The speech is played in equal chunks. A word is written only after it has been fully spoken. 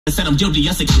Said I'm guilty,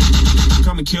 I said,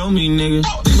 come and kill me, nigga.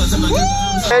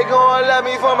 They gon' let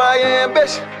me for my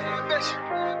ambition.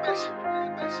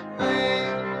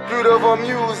 Beautiful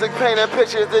music, painting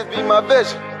pictures, this be my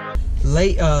vision.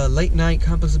 Late night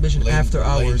complex ambition after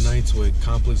hours. Late nights with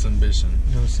complex ambition. You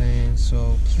know what I'm saying?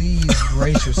 So please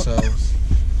brace yourselves.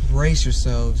 Brace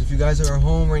yourselves. If you guys are at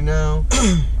home right now,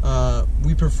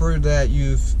 we prefer that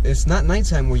it's not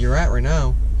nighttime where you're at right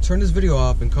now. Turn this video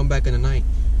off and come back in the night.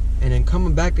 And then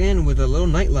come back in with a little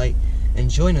nightlight and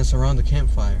join us around the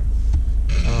campfire.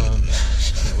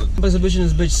 Complex ambition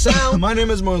is bitch sound. My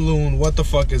name is Marloon. What the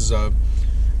fuck is up?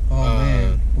 Oh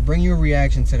man. We'll bring you a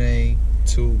reaction today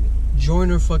to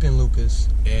Joyner fucking Lucas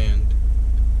and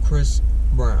Chris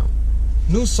Brown.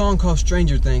 New song called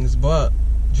Stranger Things, but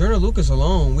Joyner Lucas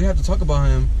alone, we have to talk about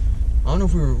him. I don't know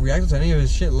if we were reacting to any of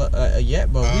his shit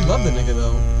yet, but we love the nigga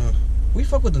though. We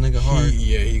fuck with the nigga hard.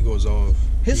 He goes off.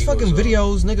 His fucking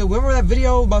videos, nigga. Remember that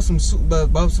video about some shit?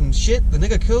 The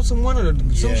nigga killed someone or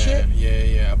some shit?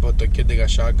 Yeah. About the kid that got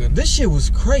shotgun. This shit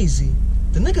was crazy.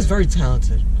 The nigga's very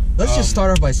talented. Let's just start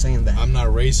off by saying that. I'm not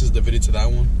racist. The video to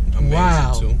that one.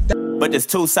 Amazing too. But there's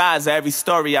two sides to every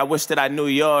story. I wish that I knew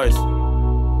yours.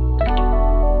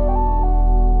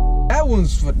 That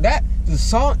one's for that. The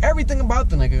song, everything about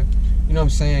the nigga. You know what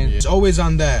I'm saying? Yeah. It's always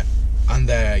on that,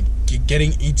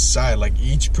 getting each side, like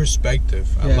each perspective.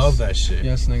 I love that shit.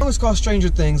 Yes, nigga. It's called Stranger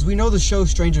Things. We know the show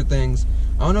Stranger Things.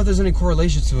 I don't know if there's any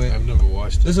correlation to it. I've never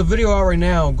watched it. There's a video out right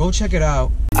now. Go check it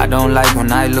out. I don't like when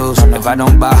I lose. If I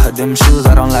don't buy her them shoes,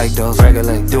 I don't like those.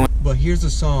 Regulate doing. But here's the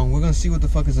song. We're gonna see what the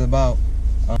fuck it's about.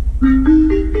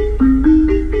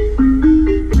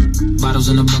 Bottles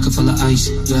in a bucket full of ice,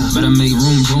 yeah. Better make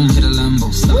room, hit a Lambo.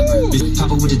 Bitch,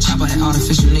 Papa with the chopper and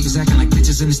artificial niggas acting like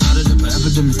bitches and it started up an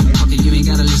epidemic. Fuck it, you ain't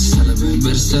gotta listen, celebrate.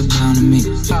 Better step down to me.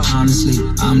 Honestly,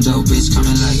 I'm dope, bitch,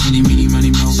 coming like any, meeny, money,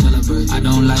 mo. Celebrate. I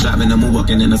don't like driving the moon,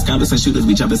 walking in the scholars and shooters.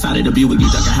 We jump inside of the Buick, you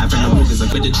ducking half in the movies.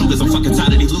 Like with the troopers, I'm fucking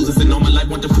tired of these losers. And all my life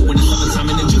want the food when it's summertime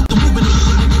and the juice. The movement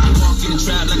in the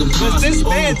trap like a boss. This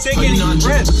man taking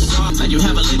risks. Like you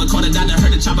have a labor called a doctor,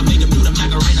 heard the chopper make a beauty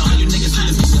Macarena. All you niggas see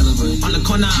this celebrate. On the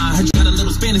corner, I heard you got a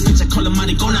little Spanish bitch. I call her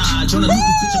Maricona. Join the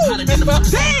bitch, I'm hotter than the fucking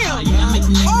damn!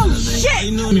 Oh shit!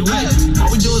 You knew me well. All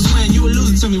we do is win. You a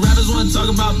loser to me. Rappers want to talk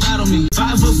about battle me.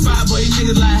 5'5", boy, you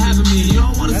niggas like having me. You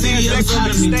don't want to see the other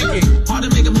side of me. Hard to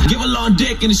make a give a long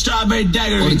dick and a strawberry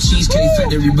dagger. Or the cheesecake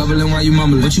factory bubbling while you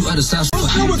mumbling. But you out of South.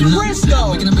 What's good with Chris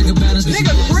though? Making a bigger balance.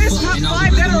 Nigga, Chris top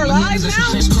 5 that are alive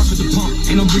now?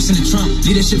 Ain't no bricks in the trunk.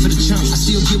 Leave that shit for the chump. I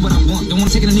still get what I want. Don't want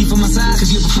to take a knee for my side.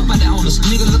 Cause you ever fuck by the owners.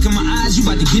 Nigga, look in my eyes. You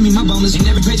about to give me my bonus. Ain't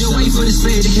never paid your way for this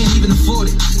fade. They can't even afford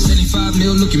it. 75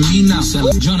 mil, look at me now.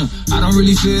 Joyner, I don't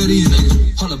really feel these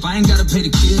niggas. Hold up, I ain't gotta pay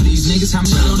to kill these niggas. How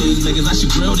Tell these niggas I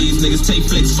should grill these niggas. Take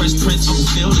flicks, fresh prints, Uncle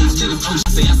Phil these niggas. Oh,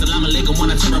 say assalamu alaikum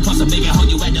when I tear apart a baby. How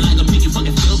you acting like a pig, you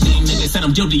fucking filthy nigga. Said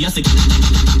I'm guilty, I said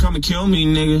come and kill me,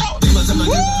 nigga. They must have a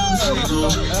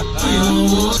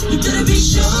you better be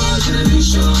sure,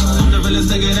 I'm the realest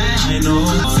nigga that I know.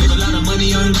 Save a lot of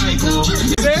money on Geico.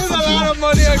 There's a lot of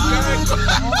money on Geico.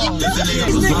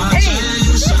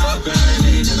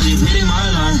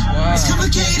 It's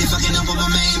complicated, fucking up on my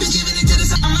main bitch, giving it to the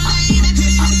side. I'ma lay in it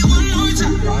one more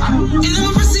time. And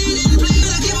I'ma proceed and play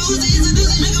like it was the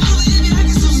introduce. Make a move and I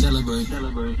can celebrate.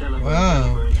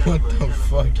 Wow. What the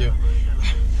fuck, yo?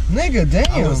 Nigga,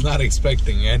 damn. I was not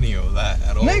expecting any of that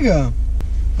at all. Nigga,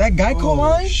 that Geico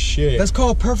line? Shit. That's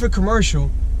called Perfect Commercial.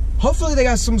 Hopefully they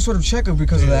got some sort of checkup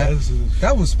because of that.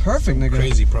 That was perfect, nigga.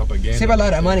 Crazy propaganda. Save a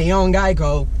lot of money on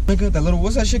Geico. Nigga, that little,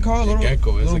 what's that shit called? Little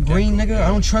gecko. Little green gecko, nigga. yeah. I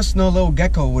don't trust no little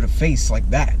gecko with a face like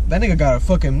that. That nigga got a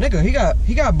fucking, nigga,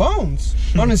 he got bones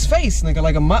on his face, nigga,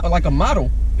 like a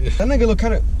model. That nigga look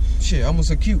kind of, shit, almost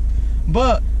so cute.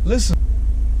 But, listen.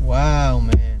 Wow,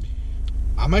 man.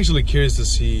 I'm actually curious to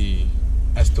see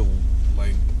as to,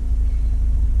 like,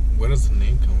 where does the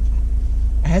name come from?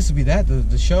 It has to be that,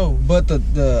 the show. But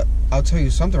the I'll tell you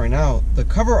something right now. The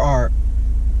cover art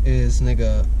is,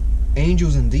 nigga,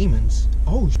 Angels and Demons.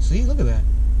 Oh, see, look at that.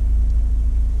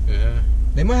 Yeah.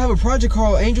 They might have a project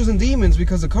called Angels and Demons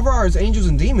because the cover art is Angels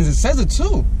and Demons. It says it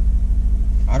too.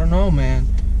 I don't know, man.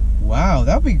 Wow,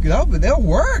 that'll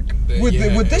work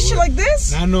with this shit like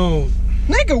this. I know.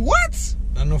 Nigga, what?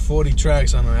 I know 40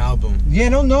 tracks on an album. Yeah,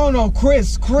 no,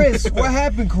 Chris, what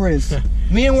happened, Chris?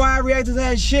 Me and Y reacted to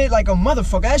that shit like a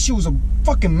motherfucker. That shit was a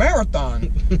fucking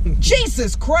marathon.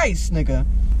 Jesus Christ, nigga.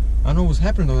 I don't know what's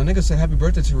happening though. The nigga said happy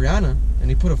birthday to Rihanna, and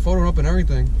he put a photo up and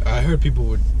everything. I heard people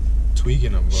were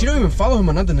tweaking him. She don't even follow him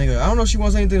or nothing, nigga. I don't know if she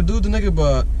wants anything to do with the nigga,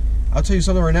 but I'll tell you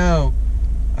something right now.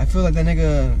 I feel like that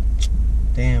nigga.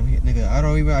 Damn, nigga,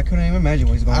 I couldn't even imagine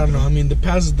what he's going through. I don't know. I mean, the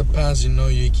past is the past. You know,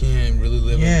 you can't really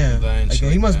live. Yeah, nigga.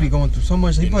 like He must that. be going through so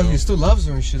much. He You probably know? still loves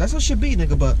her and shit. That's how shit be,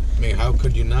 nigga. But I mean, how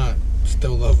could you not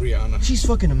still love Rihanna? she's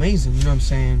fucking amazing. You know what I'm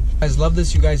saying? You guys love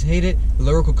this. You guys hate it.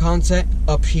 Lyrical content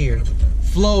up here.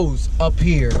 Flows up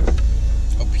here.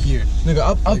 Up here. Nigga,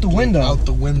 out the window. Out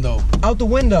the window. Out the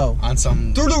window. On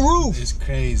some. Through the roof. It's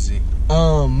crazy.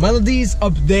 Melodies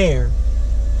up there.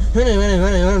 They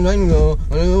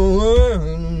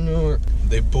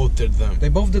both did them. They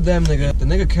both did them, nigga. The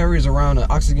nigga carries around an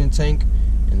oxygen tank,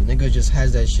 and the nigga just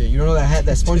has that shit. You know that hat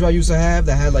that SpongeBob used to have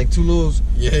that had like two little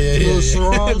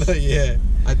straws? Yeah.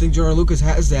 I think Joyner Lucas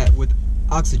has that with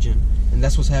oxygen, and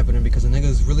that's what's happening because the nigga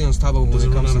is really unstoppable when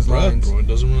it comes to his lines. Bro. It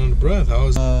doesn't run out of breath. How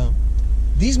is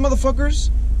These motherfuckers,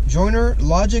 Joyner,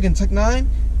 Logic, and Tech9,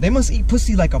 they must eat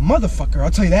pussy like a motherfucker. I'll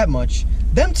tell you that much.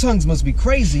 Them tongues must be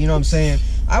crazy. You know what I'm saying?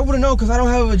 I wouldn't know because I don't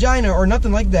have a vagina or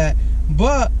nothing like that.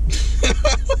 But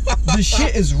the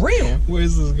shit is real.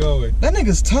 Where's this going? That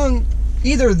nigga's tongue,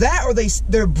 either that or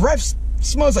their breath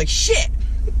smells like shit.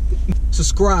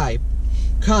 Subscribe,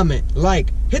 comment,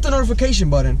 like, hit the notification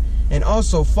button, and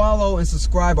also follow and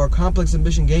subscribe our Complex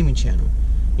Ambition Gaming channel.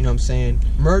 You know what I'm saying?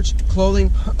 Merch,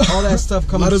 clothing, all that stuff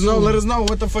coming Let us know. soon. Let us know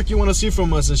what the fuck you want to see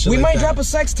from us and shit. We like might that. drop a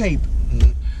sex tape.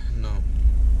 No.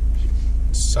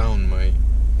 Sound might.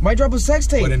 Might drop a sex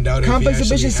tape. But in doubt if Complex he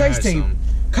Ambition actually sex has tape. some.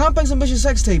 Complex Ambition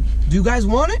sex tape. Do you guys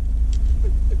want it?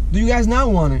 Do you guys not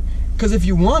want it? Because if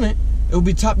you want it, it will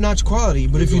be top-notch quality.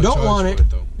 But if you don't want it,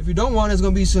 it's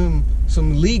gonna be some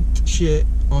leaked shit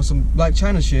on some Black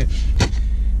China shit.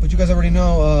 But you guys already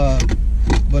know.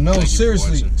 But no,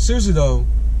 seriously though,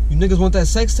 you niggas want that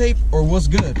sex tape or what's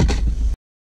good?